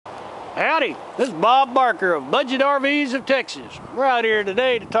Howdy, this is Bob Barker of Budget RVs of Texas. We're out here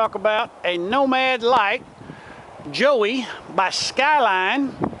today to talk about a Nomad Light Joey by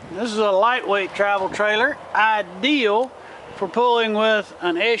Skyline. This is a lightweight travel trailer, ideal for pulling with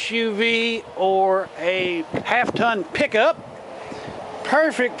an SUV or a half-ton pickup.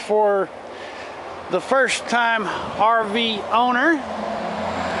 Perfect for the first-time RV owner.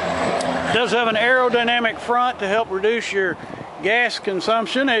 It does have an aerodynamic front to help reduce your gas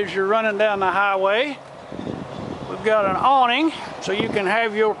consumption as you're running down the highway. We've got an awning so you can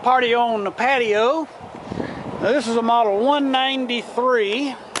have your party on the patio. Now, this is a model 193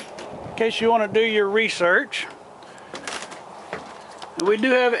 in case you want to do your research. And we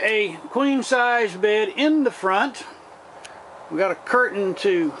do have a queen size bed in the front. We've got a curtain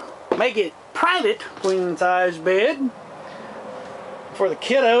to make it private queen size bed. For the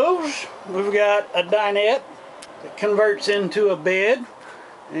kiddos, we've got a dinette that converts into a bed,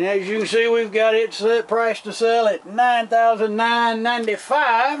 and as you can see, we've got it set price to sell at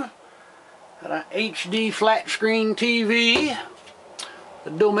 $9,995. Got an HD flat screen TV, a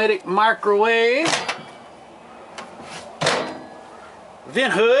Dometic microwave,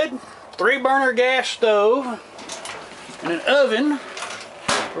 vent hood, 3-burner gas stove, and an oven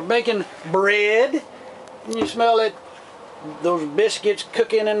for baking bread. And you smell it. Those biscuits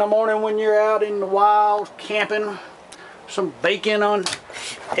cooking in the morning when you're out in the wild camping. Some bacon on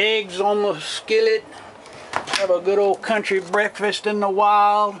eggs on the skillet. Have a good old country breakfast in the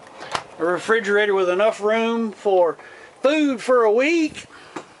wild. A refrigerator with enough room for food for a week.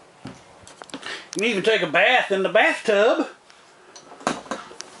 You can even take a bath in the bathtub.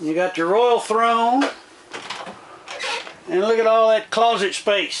 You got your royal throne. And look at all that closet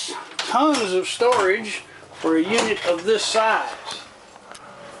space. Tons of storage for a unit of this size.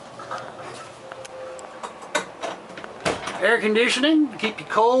 Air conditioning to keep you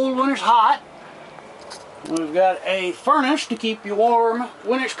cold when it's hot. We've got a furnace to keep you warm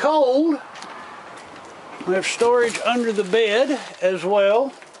when it's cold. We have storage under the bed as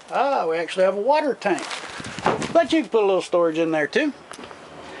well. We actually have a water tank. But you can put a little storage in there too.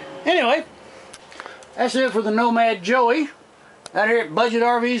 Anyway, that's it for the Nomad Joey. Out here at Budget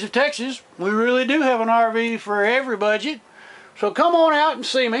RVs of Texas, we really do have an RV for every budget. So come on out and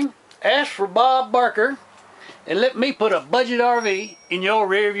see me, ask for Bob Barker, and let me put a budget RV in your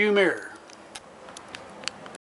rearview mirror.